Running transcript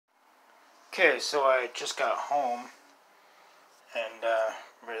Okay, so I just got home, and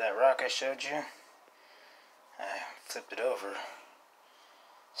remember that rock I showed you? I flipped it over. It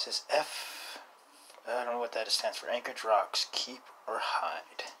says F, I don't know what that stands for, Anchorage Rocks, Keep or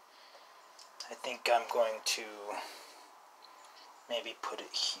Hide. I think I'm going to maybe put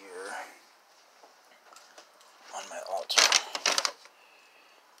it here on my altar.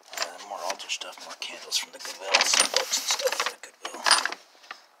 More altar stuff, more candles from the Goodwill, some books and stuff from the Goodwill.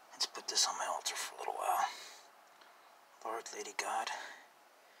 Let's put this on my altar for a little while. Lord, Lady God,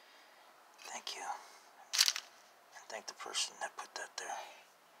 thank you. And thank the person that put that there.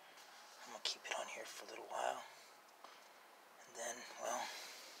 I'm going to keep it on here for a little while. And then, well,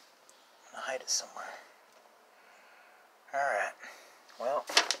 I'm going to hide it somewhere. Alright. Well,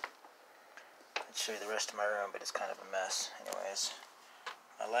 I'd show you the rest of my room, but it's kind of a mess. Anyways,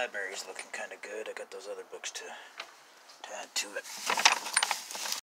 my library's looking kind of good. I got those other books to add to it.